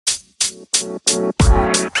Hi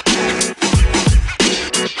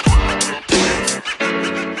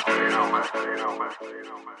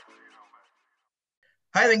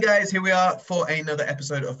then guys, here we are for another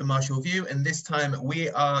episode of the Marshall View, and this time we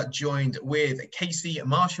are joined with Casey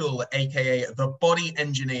Marshall, aka the Body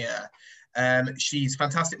Engineer. She's a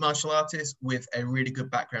fantastic martial artist with a really good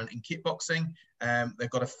background in kickboxing. They've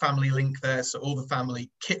got a family link there, so all the family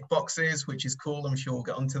kickboxes, which is cool. I'm sure we'll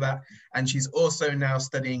get onto that. And she's also now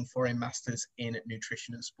studying for a master's in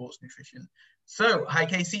nutrition and sports nutrition. So, hi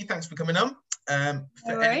Casey, thanks for coming on.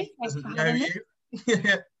 For anyone who doesn't know you,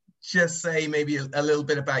 just say maybe a little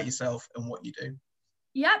bit about yourself and what you do.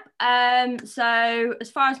 Yep. So as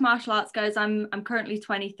far as martial arts goes, I'm currently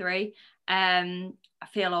 23. I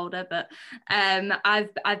feel older, but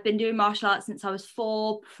I've been doing martial arts since I was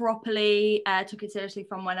 4. Properly took it seriously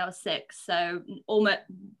from when I was 6. So almost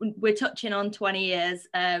we're touching on 20 years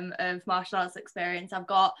of martial arts experience. I've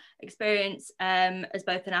got experience as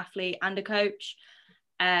both an athlete and a coach.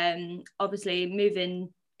 Obviously moving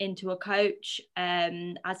into a coach,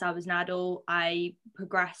 as I was an adult, I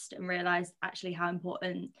progressed and realized actually how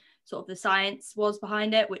important sort of the science was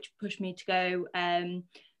behind it, which pushed me to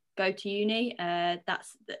go to uni.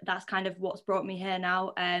 That's kind of what's brought me here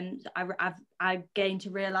now. I've gained to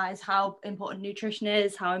realize how important nutrition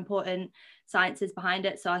is, how important science is behind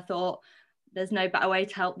it. So I thought there's no better way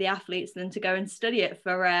to help the athletes than to go and study it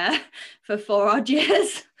for 4 odd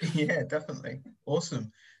years. Yeah, definitely.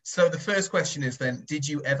 Awesome. So the first question is then, did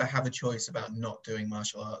you ever have a choice about not doing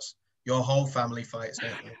martial arts? Your whole family fights,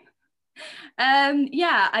 don't you?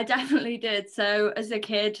 Yeah, I definitely did. So as a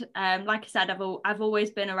kid, like I said, I've always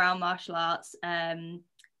been around martial arts.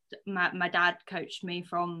 My dad coached me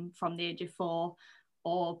from the age of 4,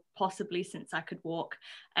 or possibly since I could walk.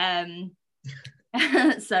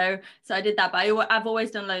 So I did that, but I've always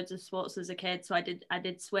done loads of sports as a kid. So I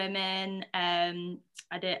did swimming,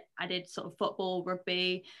 I did sort of football,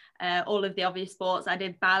 rugby, all of the obvious sports. I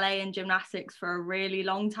did ballet and gymnastics for a really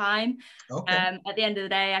long time. Okay. At the end of the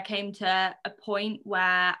day, I came to a point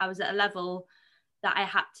where I was at a level that I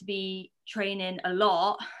had to be training a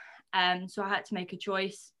lot. So I had to make a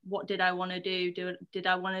choice. What did I want to do? Did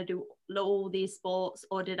I want to do all these sports,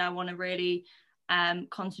 or did I want to really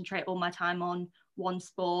concentrate all my time on one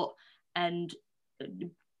sport and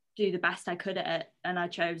do the best I could at it? And I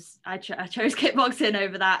chose kickboxing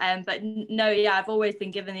over that. But no, yeah, I've always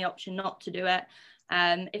been given the option not to do it.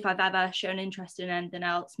 If I've ever shown interest in anything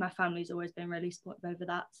else, my family's always been really supportive over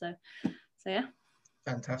that. So yeah.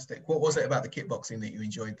 Fantastic. What was it about the kickboxing that you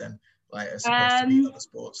enjoyed then, like as opposed to the other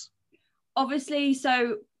sports? Obviously,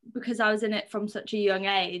 so because I was in it from such a young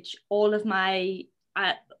age, all of my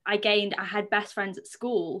I had best friends at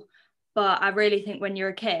school. But I really think when you're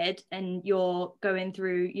a kid and you're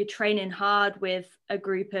training hard with a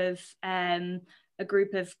group of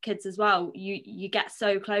kids as well, you get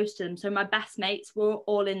so close to them. So my best mates were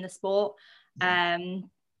all in the sport.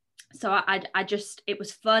 So I just, it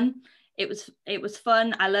was fun. It was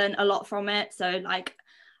fun. I learned a lot from it. So like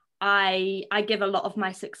I give a lot of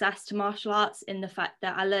my success to martial arts in the fact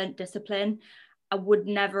that I learned discipline. I would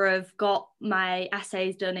never have got my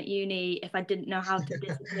essays done at uni if I didn't know how to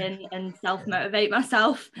discipline and self-motivate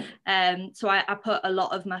myself. So I put a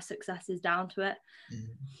lot of my successes down to it.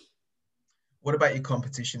 What about your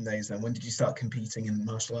competition days then? When did you start competing in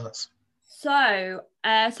martial arts? So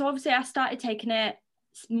obviously I started taking it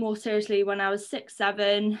more seriously when I was 6,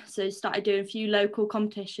 7. So started doing a few local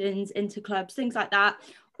competitions, into clubs, things like that.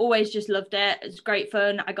 Always just loved it. It was great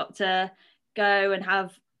fun. I got to go and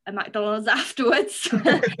have a McDonald's afterwards.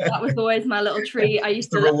 That was always my little treat. I used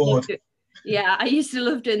to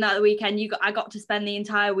love doing that the weekend. I got to spend the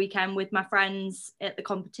entire weekend with my friends at the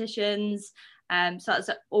competitions. So that's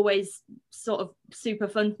always sort of super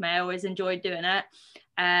fun for me. I always enjoyed doing it.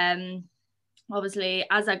 Obviously,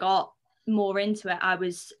 as I got more into it, I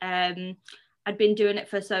was I'd been doing it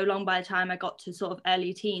for so long by the time I got to sort of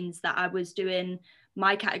early teens that I was doing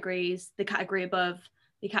my categories, the category above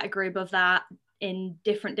that, in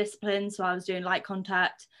different disciplines. So I was doing light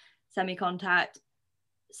contact, semi-contact,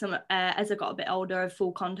 some as I got a bit older,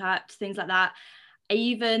 full contact, things like that. I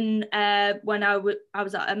even when I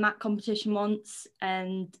was at a MAC competition once,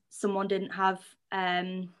 and someone didn't have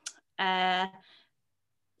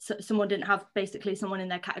basically someone in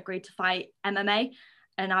their category to fight MMA,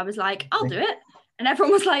 and I was like, I'll do it. And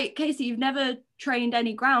everyone was like, Casey, you've never trained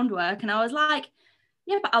any groundwork. And I was like,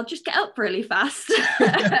 yeah, but I'll just get up really fast.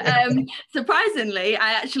 Surprisingly,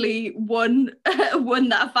 I actually won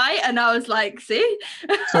that fight, and I was like, see,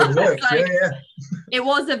 so it works. like, yeah. it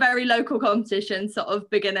was a very local competition, sort of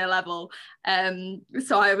beginner level.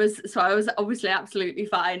 So I was obviously absolutely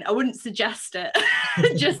fine. I wouldn't suggest it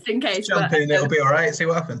just in case. Jump in, it'll be all right. See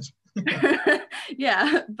what happens.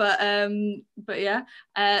 Yeah, but yeah.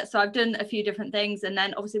 So I've done a few different things, and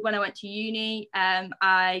then obviously when I went to uni,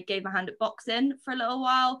 I gave my hand at boxing for a little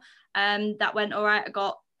while. That went all right. I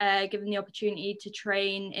got given the opportunity to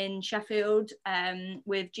train in Sheffield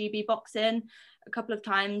with GB Boxing a couple of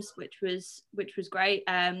times, which was great.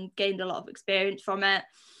 Gained a lot of experience from it.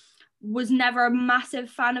 Was never a massive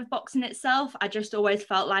fan of boxing itself. I just always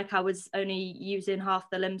felt like I was only using half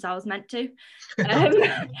the limbs I was meant to.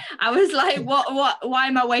 I was like, why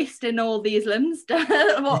am I wasting all these limbs?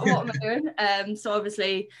 what am I doing? So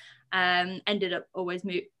obviously ended up always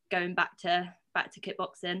going back to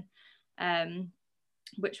kickboxing,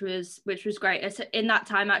 which was great. It's in that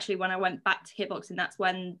time actually when I went back to kickboxing, that's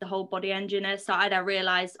when the whole body engineer started. I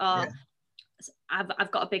realized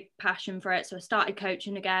I've got a big passion for it, so I started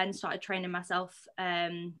coaching again, started training myself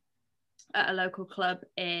at a local club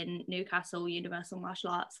in Newcastle, Universal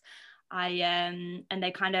Martial Arts. And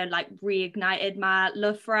they kind of like reignited my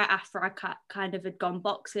love for it after I kind of had gone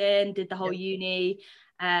boxing, did the whole uni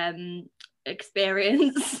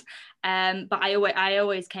experience, but I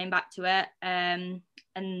always came back to it, and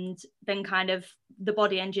then kind of the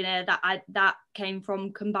body engineer that came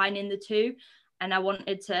from combining the two. And I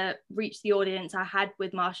wanted to reach the audience I had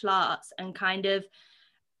with martial arts and kind of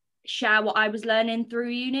share what I was learning through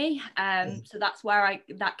uni. So that's where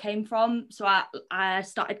that came from. So I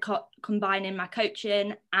started combining my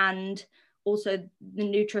coaching and also the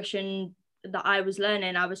nutrition that I was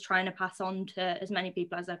learning. I was trying to pass on to as many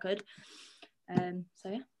people as I could. So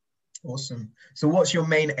yeah. Awesome. So what's your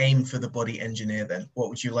main aim for the body engineer then? What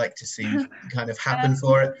would you like to see kind of happen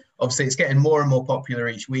for it? Obviously it's getting more and more popular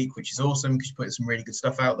each week, which is awesome because you put some really good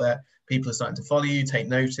stuff out there. People are starting to follow you, take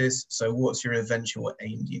notice. So what's your eventual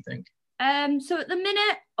aim, do you think? So at the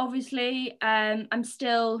minute, obviously, I'm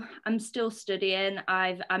still studying.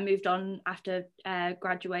 I moved on after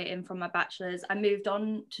graduating from my bachelor's. I moved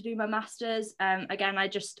on to do my master's. Again, I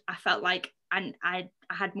felt like I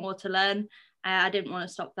had more to learn. I didn't want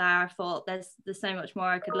to stop there. I thought there's so much more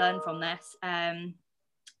I could learn from this.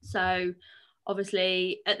 So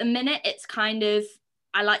obviously at the minute it's kind of,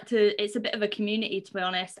 it's a bit of a community, to be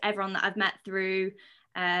honest. Everyone that I've met through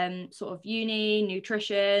sort of uni,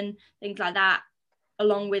 nutrition, things like that,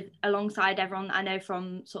 alongside everyone that I know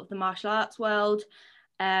from sort of the martial arts world.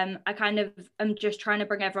 I kind of am just trying to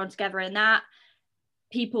bring everyone together in that.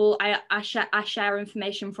 People I share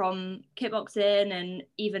information from kickboxing and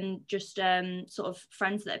even just sort of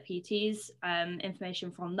friends that are PTs,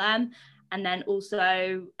 information from them, and then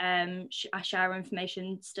also I share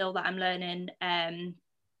information still that I'm learning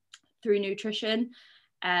through nutrition.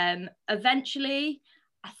 Eventually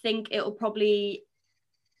I think it'll probably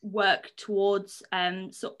work towards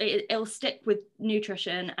so it'll stick with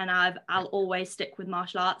nutrition, and I'll always stick with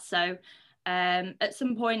martial arts. So at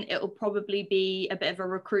some point it'll probably be a bit of a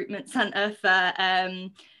recruitment center for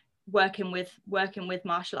working with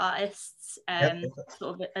martial artists,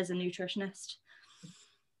 sort of as a nutritionist.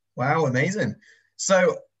 Wow, amazing.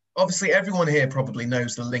 So obviously everyone here probably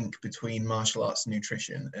knows the link between martial arts and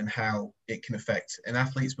nutrition and how it can affect an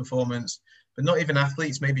athlete's performance, but not even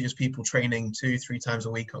athletes, maybe just people training 2-3 times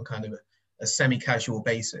a week on kind of a semi-casual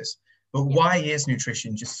basis. But why is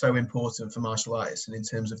nutrition just so important for martial artists, and in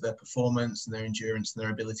terms of their performance and their endurance and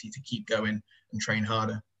their ability to keep going and train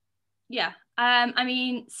harder? Yeah, I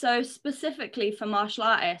mean, so specifically for martial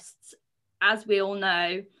artists, as we all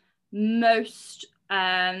know, most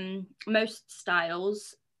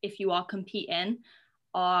styles, if you are competing,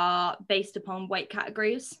 are based upon weight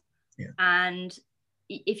categories. Yeah. And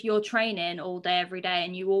if you're training all day, every day,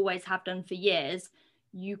 and you always have done for years,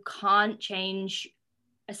 you can't change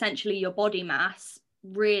essentially your body mass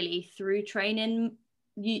really through training.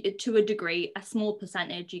 To a degree, a small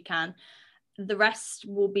percentage you can. The rest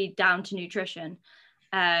will be down to nutrition.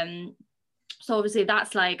 So obviously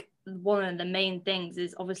that's like one of the main things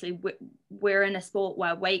is obviously we're in a sport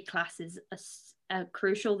where weight classes are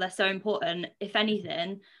crucial. They're so important. If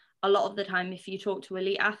anything, a lot of the time, if you talk to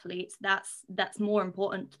elite athletes, that's more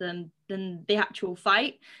important to them than the actual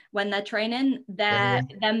fight. When they're training,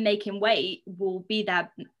 them making weight will be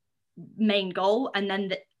their main goal, and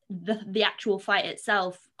then the actual fight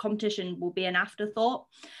itself, competition, will be an afterthought.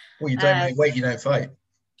 Well, you don't make weight, you don't fight.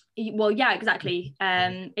 Well, yeah, exactly.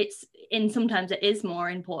 It's sometimes it is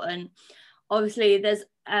more important. Obviously, there's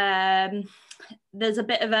a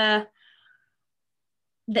bit of a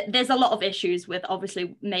there's a lot of issues with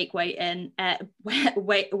obviously make weight and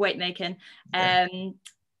weight making,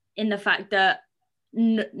 in the fact that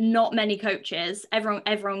not many coaches,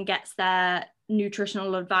 everyone gets their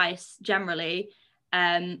nutritional advice generally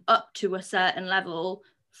up to a certain level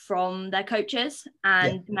from their coaches.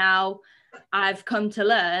 And now I've come to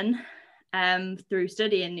learn through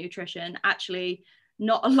studying nutrition, actually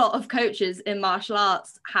not a lot of coaches in martial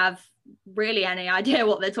arts have really any idea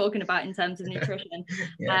what they're talking about in terms of nutrition.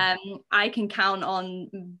 I can count on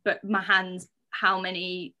my hands how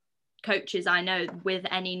many coaches I know with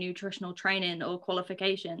any nutritional training or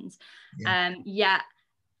qualifications. Yet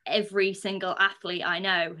every single athlete I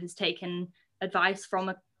know has taken advice from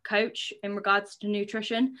a coach in regards to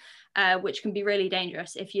nutrition, which can be really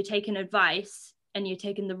dangerous. If you're taking advice and you're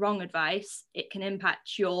taking the wrong advice, it can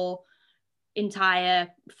impact your entire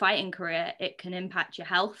fighting career. It can impact your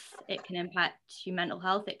health, it can impact your mental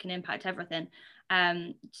health, it can impact everything.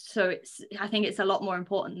 So I think it's a lot more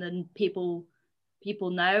important than people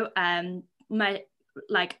know. In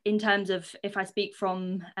terms of, if I speak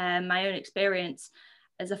from my own experience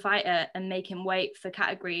as a fighter and making weight for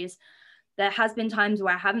categories, there has been times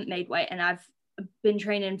where I haven't made weight and I've been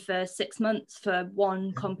training for 6 months for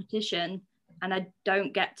one competition and I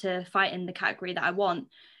don't get to fight in the category that I want.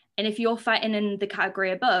 And if you're fighting in the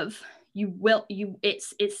category above,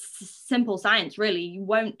 it's simple science, really. You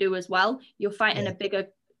won't do as well. You're fighting a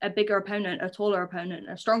bigger opponent, a taller opponent,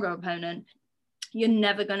 a stronger opponent. You're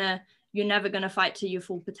never gonna fight to your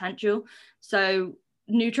full potential. So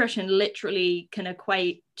nutrition literally can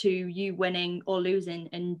equate to you winning or losing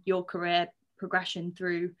in your career progression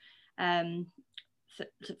through for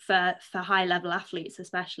high level athletes,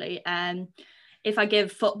 especially. If I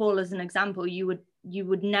give football as an example, you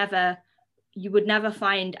would never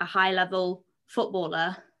find a high level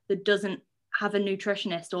footballer that doesn't have a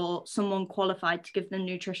nutritionist or someone qualified to give them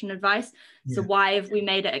nutrition advice. So why have we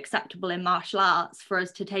made it acceptable in martial arts for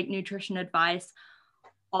us to take nutrition advice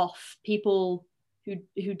off people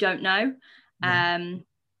who don't know?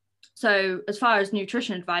 So as far as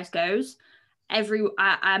nutrition advice goes,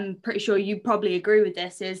 I'm pretty sure you probably agree with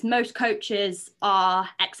this, is most coaches are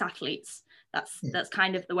ex-athletes. That's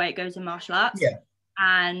kind of the way it goes in martial arts.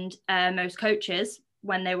 And most coaches,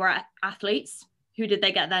 when they were athletes, who did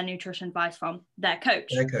they get their nutrition advice from? Their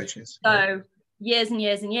coach. Their coaches. So years and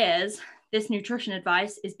years and years, this nutrition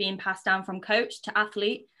advice is being passed down from coach to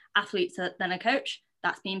athlete, athletes then a coach,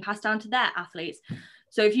 that's being passed down to their athletes.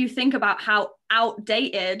 So if you think about how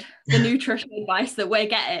outdated the nutrition advice that we're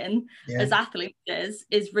getting as athletes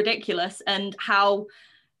is ridiculous, and how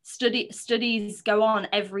studies go on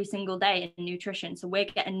every single day in nutrition. So we're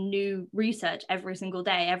getting new research every single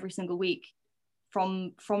day, every single week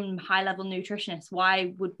from high level nutritionists.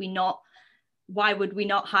 Why would we not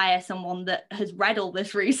hire someone that has read all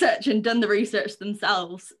this research and done the research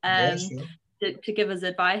themselves to give us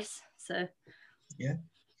advice? So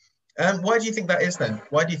why do you think that is then?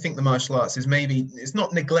 Why do you think the martial arts is, maybe it's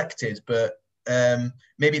not neglected, but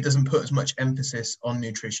maybe it doesn't put as much emphasis on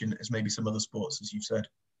nutrition as maybe some other sports, as you've said?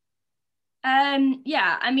 I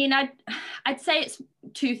mean, I'd say it's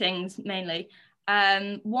two things mainly.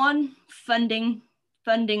 One, funding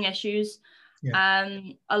issues.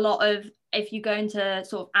 A lot of, if you go into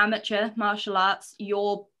sort of amateur martial arts,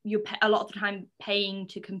 you're a lot of the time paying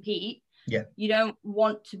to compete. You don't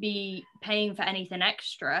want to be paying for anything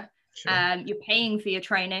extra. You're paying for your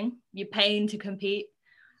training, you're paying to compete.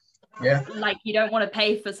 Like, you don't want to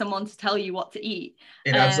pay for someone to tell you what to eat.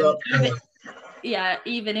 It adds up.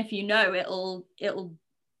 Even if you know it'll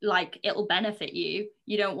benefit you,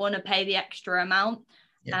 you don't want to pay the extra amount.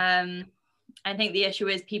 I think the issue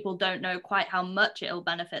is people don't know quite how much it'll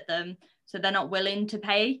benefit them, so they're not willing to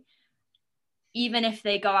pay. Even if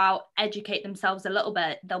they go out, educate themselves a little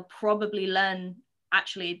bit, they'll probably learn,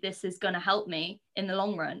 actually, this is going to help me in the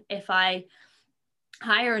long run. If I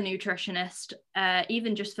hire a nutritionist,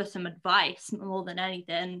 even just for some advice more than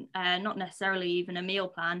anything, not necessarily even a meal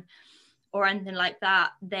plan or anything like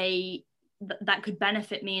that, that could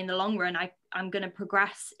benefit me in the long run. I'm going to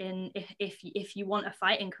progress in, if you want a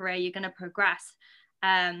fighting career, you're going to progress.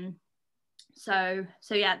 So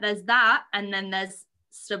yeah, there's that. And then there's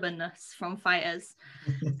stubbornness from fighters.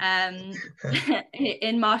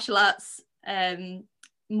 In martial arts,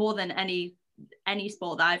 more than any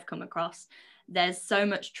sport that I've come across, there's so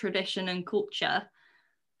much tradition and culture,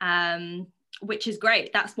 which is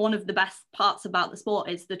great. That's one of the best parts about the sport,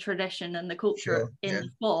 is the tradition and the culture in the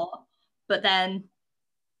sport. But then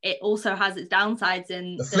it also has its downsides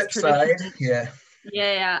in the flip side.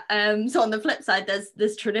 So on the flip side,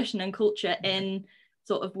 there's tradition and culture in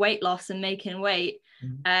sort of weight loss and making weight.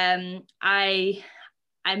 I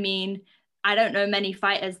mean, I don't know many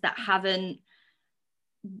fighters that haven't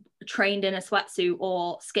trained in a sweatsuit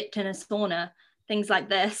or skipped in a sauna. things like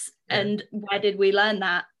this. And where did we learn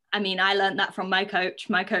that? I mean, I learned that from my coach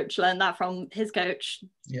learned that from his coach.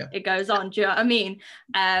 It goes on. Do you know what I mean?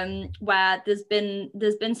 Where there's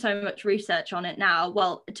been so much research on it now.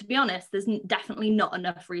 Well, to be honest, there's definitely not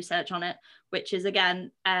enough research on it, which is,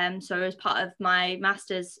 again, so as part of my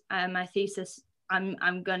master's, my thesis,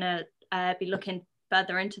 I'm gonna be looking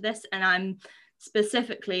further into this, and I'm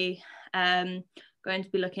specifically going to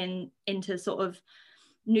be looking into sort of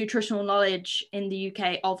nutritional knowledge in the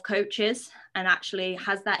UK of coaches, and actually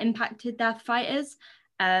has that impacted their fighters,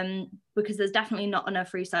 because there's definitely not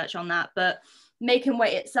enough research on that. But making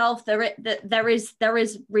weight itself, there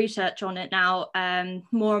is research on it now,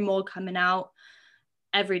 more and more coming out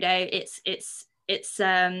every day. It's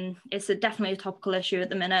definitely a topical issue at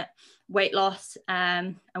the minute. Weight loss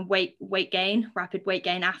and weight gain, rapid weight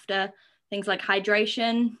gain after things like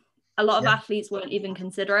hydration. A lot of athletes won't even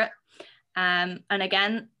consider it. And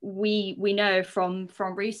again, we know from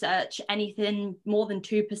research, anything more than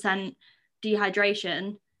 2%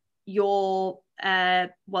 dehydration, you're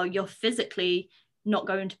physically not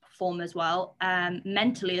going to perform as well.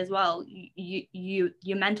 Mentally as well,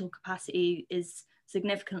 your mental capacity is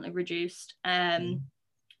significantly reduced.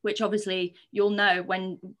 Which obviously you'll know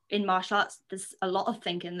when in martial arts, there's a lot of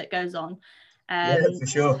thinking that goes on. For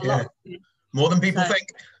sure. More than people think.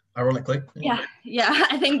 Ironically. Yeah.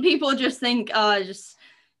 I think people just think,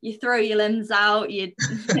 you throw your limbs out,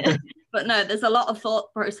 but no, there's a lot of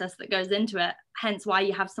thought process that goes into it. Hence why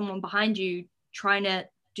you have someone behind you trying to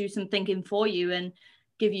do some thinking for you and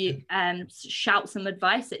give you, shout some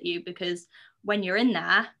advice at you, because when you're in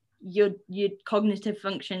there, your cognitive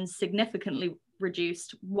function's significantly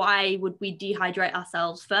reduced. Why would we dehydrate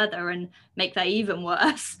ourselves further and make that even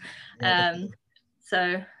worse?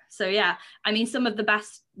 So yeah, I mean, some of the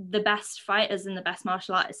best fighters and the best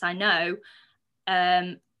martial artists I know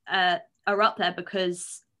are up there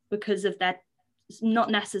because of their, not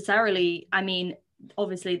necessarily, I mean,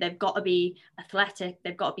 obviously they've got to be athletic,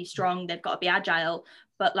 they've got to be strong, they've got to be agile,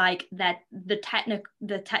 but like the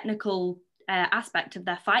technical aspect of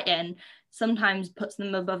their fighting sometimes puts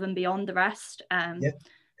them above and beyond the rest.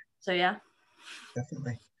 So yeah,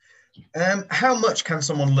 definitely. How much can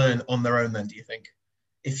someone learn on their own then, do you think?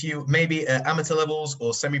 If you maybe at amateur levels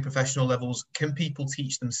or semi-professional levels, can people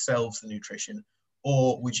teach themselves the nutrition,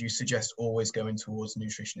 or would you suggest always going towards a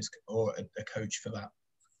nutritionist or a coach for that?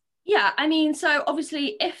 Yeah, I mean, so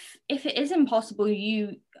obviously if it is impossible,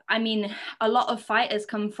 I mean, a lot of fighters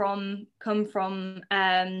come from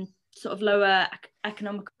sort of lower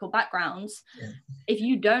economical backgrounds. If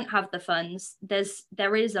you don't have the funds,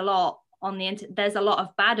 there is a lot on the internet. There's a lot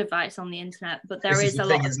of bad advice on the internet, but there is a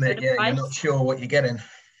lot of good advice. You're not sure what you're getting.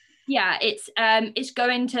 Yeah, it's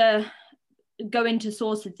going to go into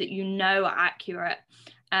sources that you know are accurate.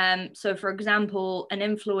 So for example, an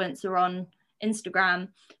influencer on Instagram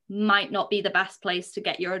might not be the best place to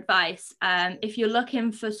get your advice. If you're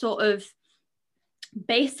looking for sort of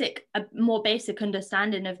a more basic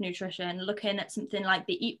understanding of nutrition, looking at something like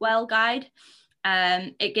the Eat Well guide,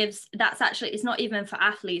 it's not even for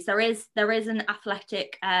athletes. There is an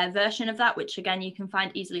athletic version of that, which again you can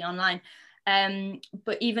find easily online.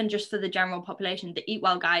 But even just for the general population, the Eat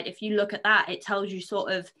Well guide, if you look at that, it tells you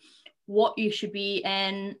sort of what you should be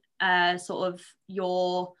in, sort of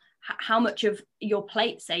how much of your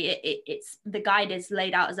plate, say it's the guide is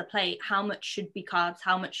laid out as a plate, how much should be carbs,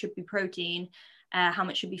 how much should be protein, how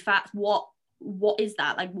much should be fat, what is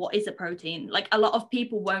that, like what is a protein? Like a lot of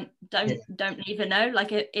people don't even know.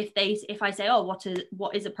 Like if I say, oh,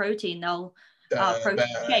 what is a protein, they'll protein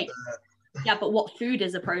shake. Yeah, but what food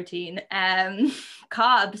is a protein?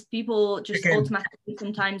 Carbs, people just automatically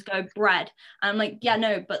sometimes go bread. And I'm like, yeah,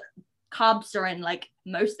 no, but carbs are in like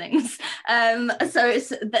most things. So it's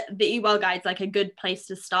the Eat Well guide's like a good place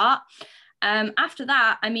to start. After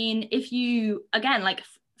that, I mean, if you, again, like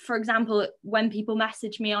for example, when people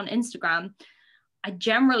message me on Instagram, I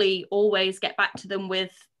generally always get back to them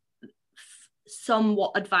with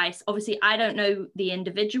somewhat advice. Obviously, I don't know the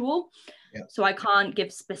individual, so I can't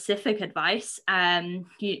give specific advice.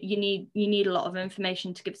 You need a lot of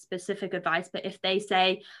information to give specific advice. But if they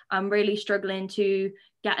say, I'm really struggling to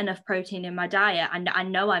get enough protein in my diet and I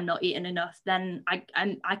know I'm not eating enough, then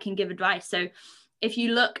I can give advice. So if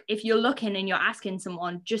you're looking and you're asking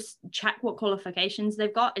someone, just check what qualifications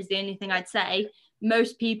they've got is the only thing I'd say.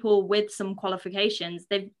 Most people with some qualifications,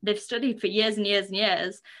 they've studied for years and years and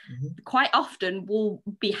years, quite often will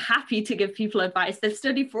be happy to give people advice. They've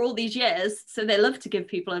studied for all these years, so they love to give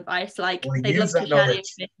people advice. Like they love to share the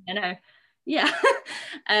information, you know. Yeah.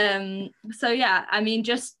 So yeah, I mean,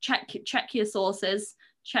 just check your sources.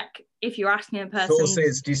 Check if you're asking a person.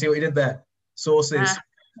 Sources. Do you see what you did there? sources.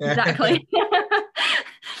 Exactly.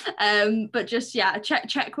 But just, yeah,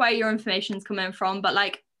 check where your information's coming from. But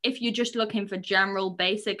like, if you're just looking for general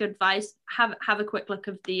basic advice, have a quick look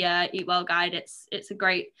of the Eat Well guide. It's a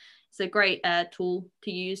great tool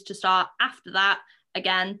to use to start. After that,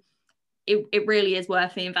 again, it really is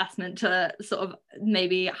worth the investment to sort of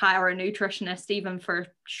maybe hire a nutritionist even for a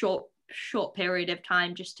short period of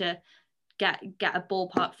time, just to get a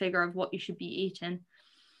ballpark figure of what you should be eating.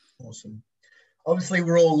 Awesome. Obviously,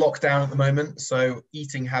 we're all locked down at the moment, so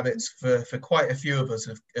eating habits for quite a few of us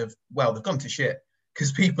have they've gone to shit,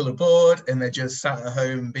 because people are bored and they're just sat at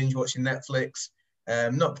home binge watching Netflix,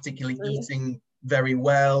 not particularly eating very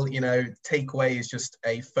well. You know, takeaway is just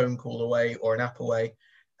a phone call away or an app away.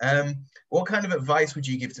 What kind of advice would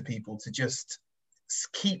you give to people to just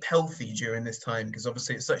keep healthy during this time? Because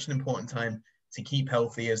obviously it's such an important time to keep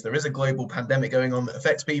healthy, as there is a global pandemic going on that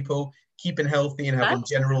affects people. Keeping healthy and having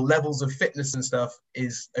general levels of fitness and stuff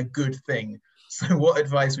is a good thing. So what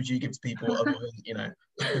advice would you give to people other than, you know?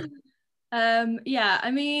 Yeah,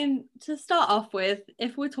 I mean, to start off with,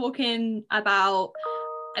 if we're talking about,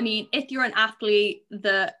 I mean, if you're an athlete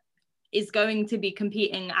that is going to be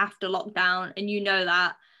competing after lockdown, and you know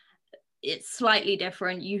that it's slightly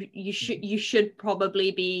different, you should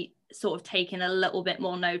probably be sort of taking a little bit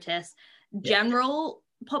more notice. General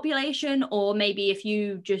population, or maybe if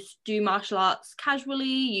you just do martial arts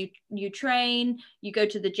casually, you train, you go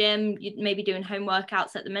to the gym, you maybe doing home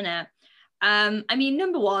workouts at the minute. I mean,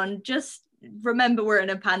 number one, just remember we're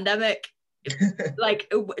in a pandemic.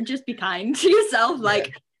 Like, just be kind to yourself.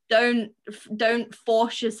 Like, don't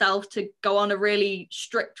force yourself to go on a really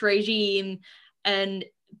strict regime, and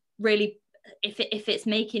really, if it's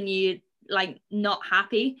making you like not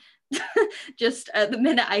happy, just at the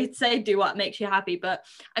minute, I'd say do what makes you happy. But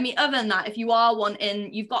I mean, other than that, if you are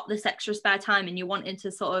wanting, you've got this extra spare time and you're wanting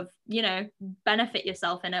to sort of, you know, benefit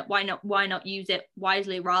yourself in it, why not use it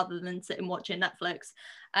wisely rather than sitting watching Netflix?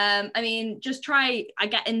 I mean, just try,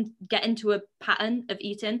 get into a pattern of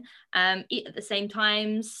eating, eat at the same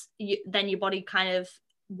times, then your body kind of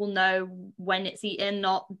will know when it's eating.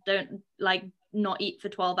 Not eat for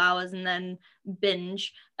 12 hours and then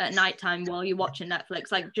binge at nighttime while you're watching Netflix.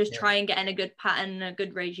 Like, just try and get in a good pattern, a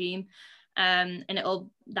good regime, and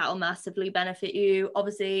that'll massively benefit you.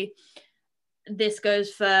 Obviously, this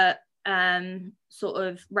goes for sort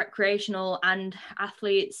of recreational and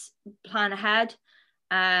athletes. Plan ahead.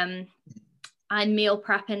 I'm meal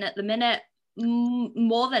prepping at the minute,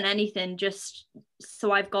 more than anything, just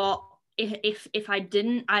so I've got, if I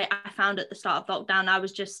didn't, I found at the start of lockdown, I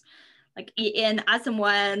was just like eating as and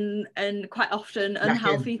when, and quite often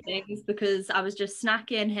unhealthy things, because I was just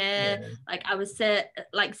snacking here. Like, I was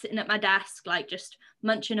sitting at my desk, like just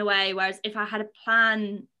munching away. Whereas if I had a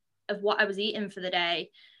plan of what I was eating for the day,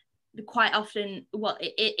 quite often,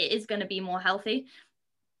 it is going to be more healthy,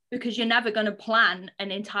 because you're never going to plan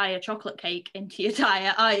an entire chocolate cake into your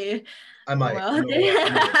diet, are you? I might. Well,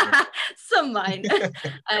 some might.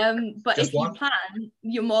 But just if you plan,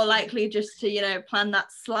 you're more likely just to, you know, plan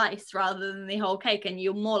that slice rather than the whole cake, and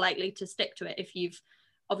you're more likely to stick to it if you've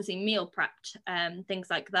obviously meal prepped, things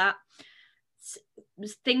like that.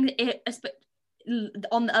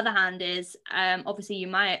 On the other hand is, obviously you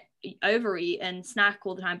might overeat and snack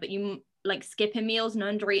all the time, but you like skipping meals and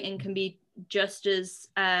under eating can be just as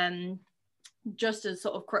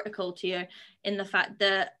sort of critical to you, in the fact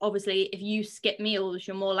that obviously if you skip meals,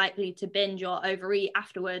 you're more likely to binge or overeat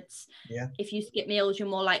afterwards. If you skip meals, you're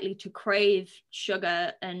more likely to crave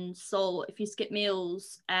sugar and salt. If you skip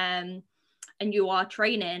meals and you are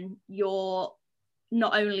training, you're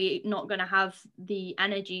not only not going to have the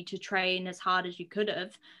energy to train as hard as you could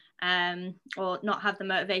have, or not have the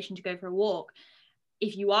motivation to go for a walk.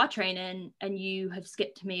 If you are training and you have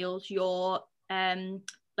skipped meals, your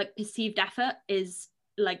like perceived effort is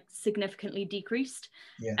like significantly decreased,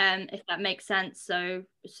 if that makes sense. So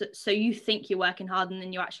you think you're working hard and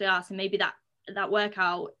then you actually are. So maybe that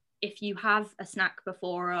workout, if you have a snack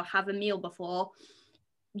before or have a meal before,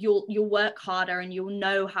 you'll work harder and you'll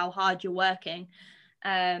know how hard you're working,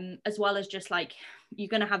 as well as just like you're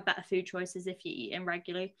going to have better food choices if you're eating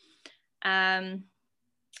regularly.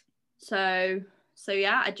 So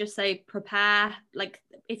yeah, I'd just say prepare. Like,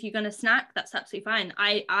 if you're gonna snack, that's absolutely fine.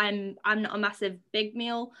 I'm not a massive big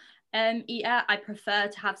meal eater. I prefer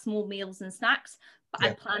to have small meals and snacks, but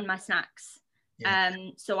I plan my snacks.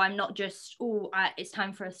 So I'm not just, it's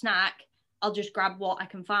time for a snack, I'll just grab what I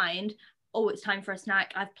can find. It's time for a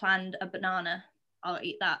snack, I've planned a banana, I'll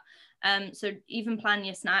eat that. So even plan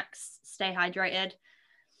your snacks, stay hydrated.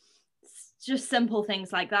 It's just simple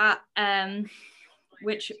things like that.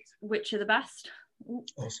 Which are the best?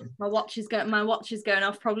 Awesome. My watch is going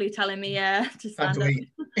off, probably telling me to stand Time to up. eat.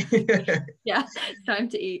 Yeah, it's time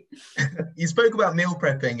to eat. You spoke about meal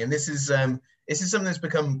prepping, and this is something that's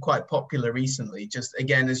become quite popular recently. Just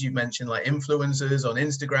again, as you mentioned, like influencers on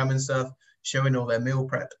Instagram and stuff, showing all their meal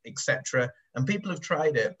prep, etc. And people have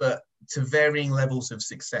tried it, but to varying levels of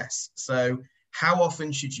success. So how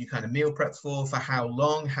often should you kind of meal prep for? For how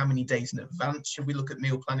long? How many days in advance should we look at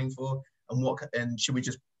meal planning for? And should we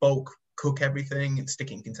just bulk cook everything and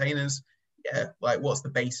stick it in containers? Yeah, like what's the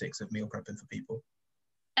basics of meal prepping for people?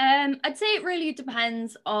 I'd say it really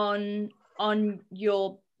depends on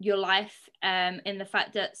your life, in the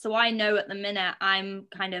fact that, so I know at the minute I'm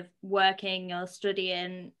kind of working or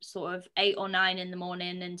studying sort of 8 or 9 in the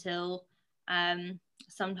morning until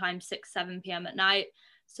sometimes 6-7 p.m. at night.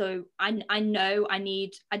 So I know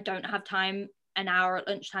I don't have time, an hour at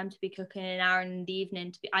lunchtime to be cooking, an hour in the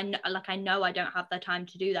evening to be, I know I don't have the time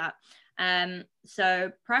to do that.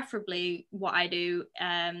 So preferably what I do,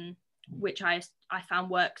 which I found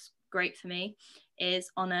works great for me, is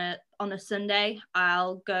on a Sunday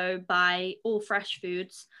I'll go buy all fresh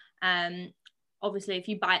foods. Obviously if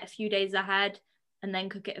you buy it a few days ahead and then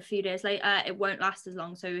cook it a few days later, it won't last as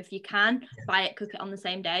long. So if you can buy it, cook it on the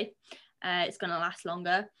same day, it's going to last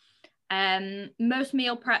longer. Most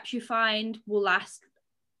meal preps you find will last,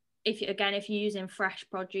 if you're using fresh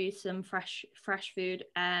produce and fresh food,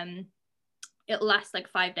 it'll last like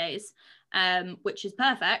 5 days, which is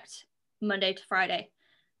perfect, Monday to Friday.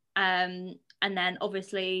 And then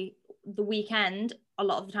obviously the weekend, a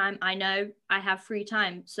lot of the time I know I have free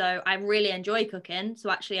time, so I really enjoy cooking.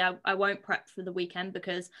 So actually I won't prep for the weekend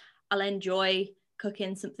because I'll enjoy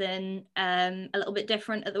cooking something a little bit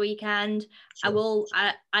different at the weekend. Sure.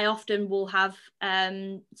 I often will have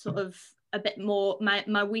sort of a bit more,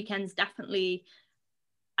 my weekends definitely,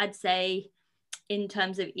 I'd say, in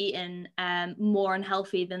terms of eating, more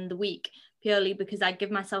unhealthy than the week, purely because I give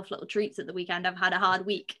myself little treats at the weekend. I've had a hard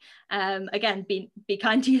week. Again, be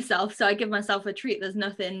kind to yourself. So I give myself a treat. There's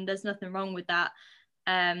nothing wrong with that.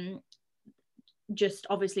 Just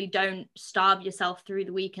obviously don't starve yourself through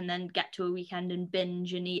the week and then get to a weekend and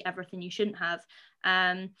binge and eat everything you shouldn't have.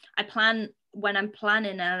 I plan, when I'm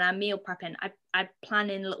planning and I'm meal prepping, I plan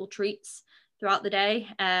in little treats throughout the day.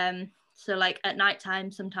 So like at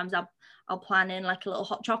nighttime, sometimes I'll plan in like a little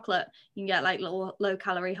hot chocolate. You can get like little low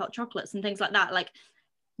calorie hot chocolates and things like that. Like,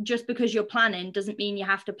 just because you're planning doesn't mean you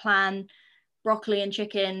have to plan broccoli and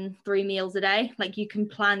chicken 3 meals a day. Like, you can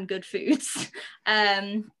plan good foods.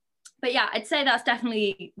 But yeah, I'd say that's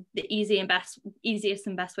definitely the easiest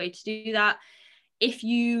and best way to do that. If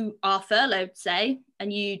you are furloughed, say,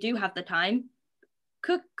 and you do have the time,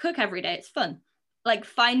 cook every day. It's fun. Like,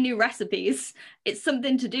 find new recipes. It's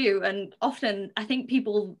something to do. And often I think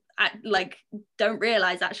people don't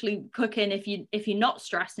realize actually cooking, if you're not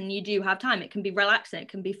stressed and you do have time, it can be relaxing, it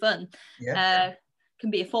can be fun. Yeah.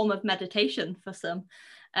 Can be a form of meditation for some.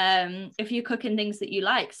 If you're cooking things that you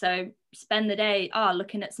like, so spend the day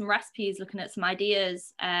looking at some recipes, looking at some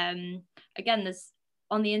ideas. Again, there's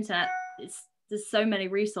on the internet, there's so many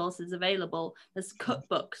resources available. There's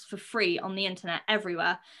cookbooks for free on the internet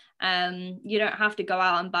everywhere. You don't have to go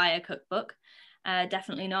out and buy a cookbook,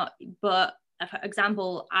 definitely not. But for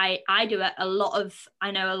example, I do it.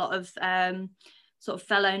 I know a lot of sort of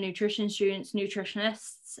fellow nutrition students,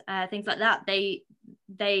 nutritionists, things like that. They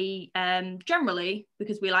generally,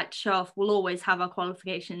 because we like to show off, will always have our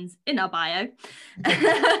qualifications in our bio,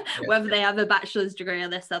 whether they have a bachelor's degree or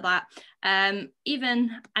this or that.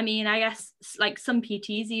 Even, I mean, I guess like some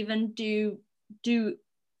PTs even do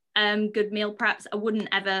good meal preps. I wouldn't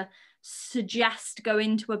ever suggest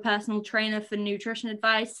going to a personal trainer for nutrition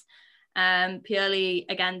advice. Purely,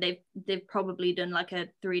 again, they've probably done like a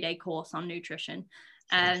 3-day course on nutrition,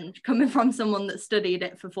 and coming from someone that studied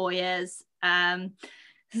it for 4 years,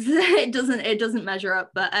 it doesn't measure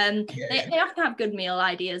up. But they have to have good meal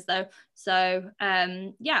ideas though. So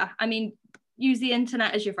yeah, I mean, use the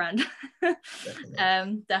internet as your friend.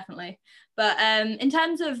 Definitely. But in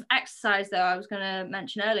terms of exercise though, I was going to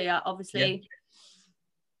mention earlier, obviously,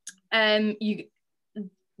 now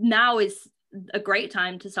is a great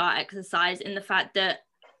time to start exercise, in the fact that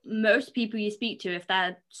most people you speak to, if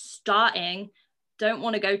they're starting, don't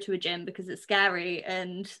want to go to a gym because it's scary.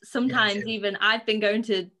 And sometimes even I've been going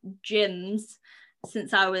to gyms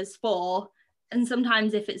since I was 4, and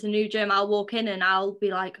sometimes if it's a new gym, I'll walk in and I'll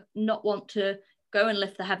be like, not want to go and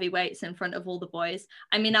lift the heavy weights in front of all the boys.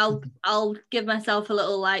 I mean, I'll give myself a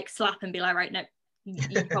little like slap and be like, right, no,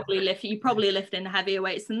 you probably lifting heavier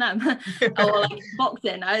weights than them. Or like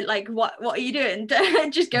boxing, I like, what are you doing?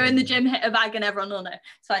 Just go in the gym, hit a bag, and everyone will know.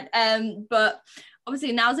 It's fine. But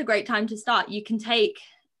obviously now's a great time to start. You can take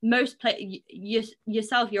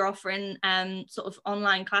yourself, you're offering sort of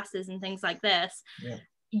online classes and things like this. Yeah.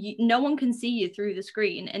 No one can see you through the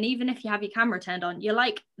screen, and even if you have your camera turned on, you're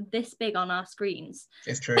like this big on our screens.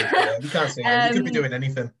 It's true. Yeah, you can't see it. You could be doing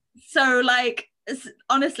anything. So like,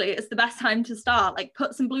 honestly, it's the best time to start. Like,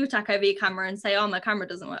 put some blue tack over your camera and say, oh, my camera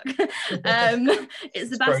doesn't work. It's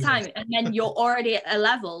the best time, and then you're already at a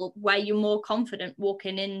level where you're more confident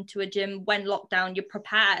walking into a gym when lockdown. You're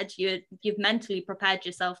prepared. You've mentally prepared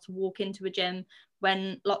yourself to walk into a gym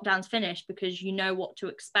when lockdown's finished, because you know what to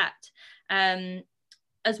expect.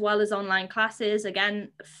 As well as online classes.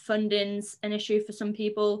 Again, funding's an issue for some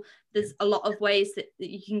people. There's a lot of ways that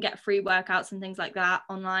you can get free workouts and things like that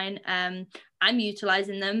online. I'm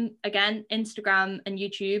utilizing them. Again, Instagram and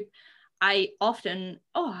YouTube. I often,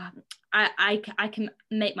 I can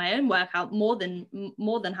make my own workout more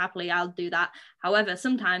than happily. I'll do that. However,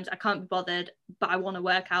 sometimes I can't be bothered, but I want to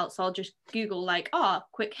work out, so I'll just Google like,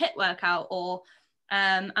 quick HIIT workout, or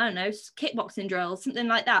I don't know, kickboxing drills, something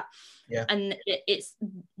like that. Yeah. And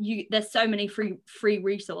there's so many free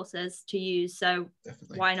resources to use. So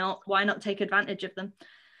definitely. Why not take advantage of them?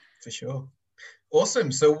 For sure. Awesome.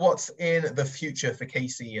 So what's in the future for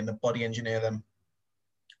Casey and the Body Engineer then?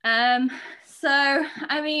 So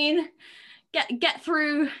I mean, get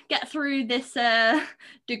through this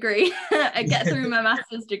degree, get through my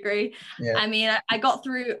master's degree. Yeah. I mean, I got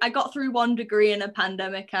through one degree in a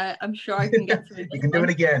pandemic. I'm sure I can get through this. You can do it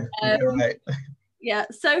again. Right. Yeah,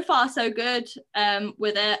 so far so good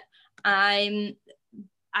with it.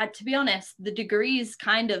 To be honest, the degree is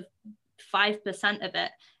kind of 5% of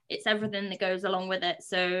it. It's everything that goes along with it.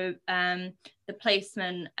 So the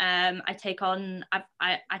placement, I take on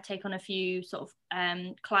a few sort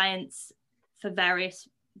of clients for various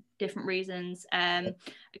different reasons.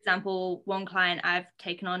 Example, one client I've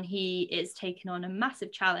taken on, he is taking on a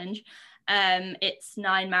massive challenge. It's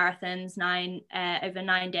 9 marathons, over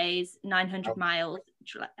 9 days, 900 miles,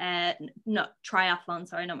 not triathlon,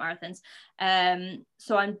 sorry, not marathons.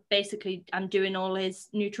 So I'm doing all his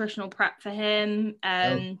nutritional prep for him,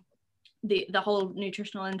 the whole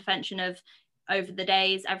nutritional intervention of over the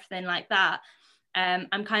days, everything like that.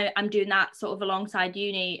 I'm doing that sort of alongside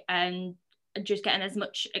uni and just getting as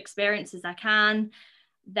much experience as I can.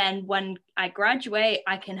 Then when I graduate,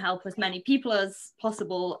 I can help as many people as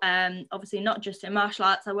possible. Obviously not just in martial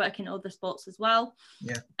arts, I work in other sports as well.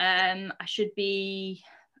 Yeah. I should be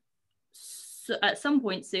at some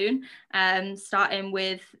point soon starting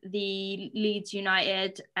with the Leeds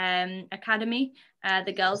United Academy,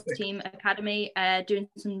 the girls team academy, doing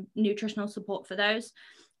some nutritional support for those.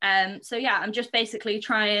 So yeah, I'm just basically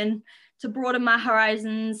trying to broaden my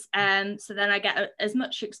horizons, so then I get as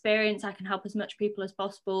much experience, I can help as much people as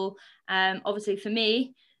possible. Obviously for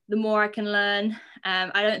me, the more I can learn,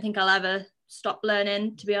 I don't think I'll ever stop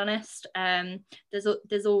learning, to be honest.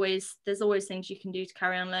 There's always things you can do to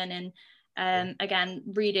carry on learning. Again,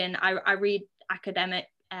 reading, I read academic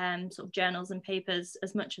sort of journals and papers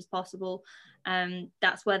as much as possible.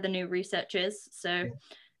 That's where the new research is. So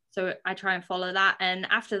I try and follow that. And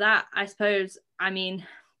after that, I suppose,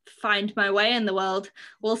 find my way in the world.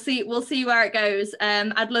 We'll see where it goes.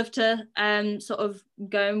 I'd love to sort of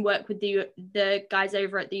go and work with the guys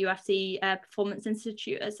over at the UFC Performance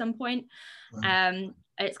Institute at some point. Wow.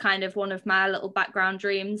 It's kind of one of my little background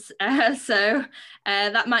dreams. So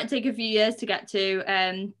that might take a few years to get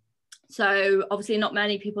to. So obviously not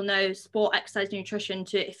many people know sport, exercise, nutrition.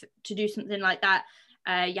 To do something like that,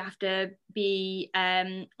 you have to be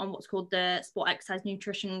on what's called the Sport Exercise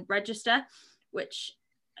Nutrition Register, which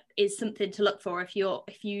is something to look for if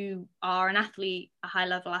you are an athlete, a high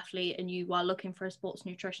level athlete, and you are looking for a sports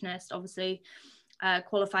nutritionist. Obviously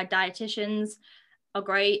qualified dietitians are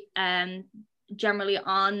great, generally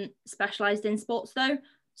aren't specialized in sports though.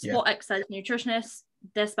 Sport exercise nutritionists,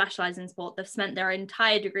 they're specialized in sport. They've spent their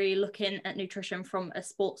entire degree looking at nutrition from a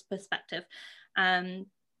sports perspective.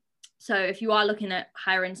 So if you are looking at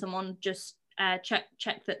hiring someone, just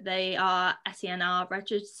check that they are SENR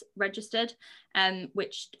registered,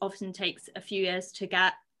 which often takes a few years to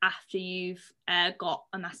get after you've got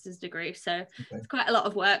a master's degree. So it's quite a lot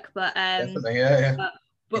of work, but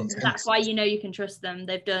but that's why you can trust them.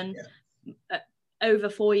 They've done over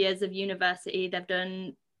 4 years of university. They've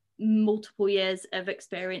done multiple years of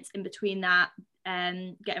experience in between that,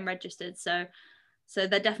 getting registered. So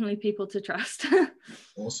they're definitely people to trust.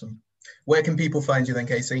 Awesome. Where can people find you then,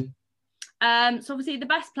 Casey? So obviously the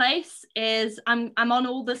best place is I'm on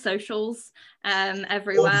all the socials,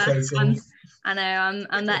 everywhere. I know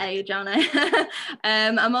I'm that age, aren't I?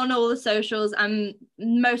 I'm on all the socials. I'm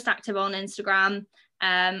most active on Instagram.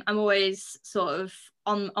 I'm always sort of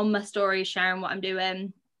on my story sharing what I'm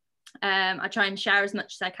doing. I try and share as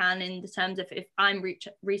much as I can in the terms of if I'm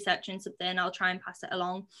researching something, I'll try and pass it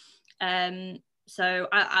along. So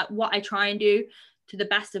what I try and do to the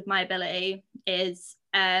best of my ability is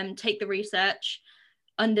take the research,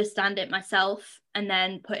 understand it myself, and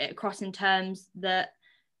then put it across in terms that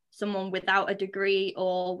someone without a degree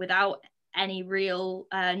or without any real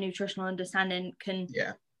nutritional understanding can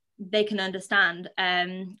understand,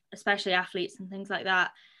 especially athletes and things like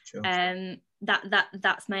that. Sure.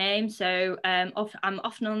 That's my aim. So I'm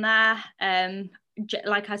often on there.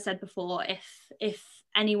 Like I said before, if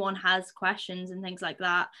anyone has questions and things like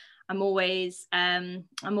that, I'm always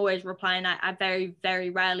replying. I very, very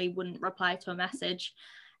rarely wouldn't reply to a message.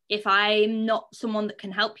 If I'm not someone that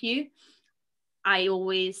can help you, I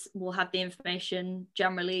always will have the information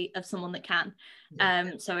generally of someone that can.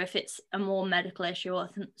 So if it's a more medical issue or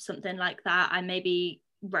something like that, I maybe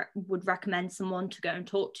would recommend someone to go and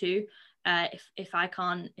talk to. If I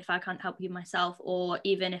can't help you myself, or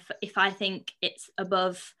even if I think it's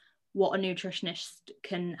above what a nutritionist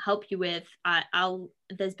can help you with,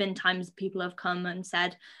 there's been times people have come and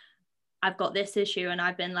said, I've got this issue, and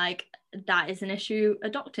I've been like, that is an issue a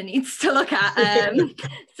doctor needs to look at.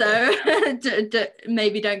 So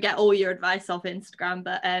maybe don't get all your advice off Instagram,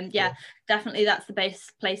 but definitely that's the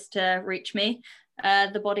best place to reach me.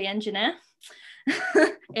 The Body Engineer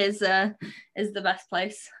is the best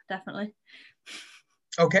place, definitely.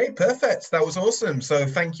 Okay, perfect. That was awesome. So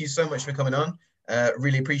thank you so much for coming on.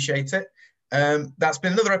 Really appreciate it. That's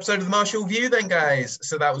been another episode of the Marshall View then, guys.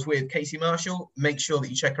 So that was with Casey Marshall. Make sure that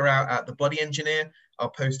you check her out at The Body Engineer. I'll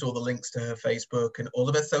post all the links to her Facebook and all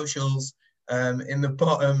of her socials in the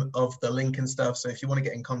bottom of the link and stuff. So if you want to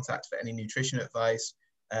get in contact for any nutrition advice,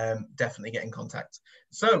 definitely get in contact.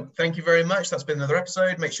 So thank you very much. That's been another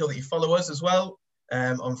episode. Make sure that you follow us as well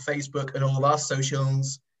on Facebook and all of our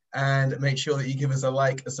socials. And make sure that you give us a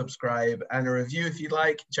like, a subscribe, and a review if you'd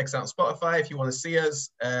like. Check us out on Spotify if you want to see us.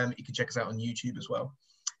 You can check us out on YouTube as well.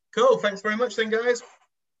 Cool. Thanks very much then, guys.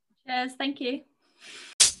 Cheers. Thank you.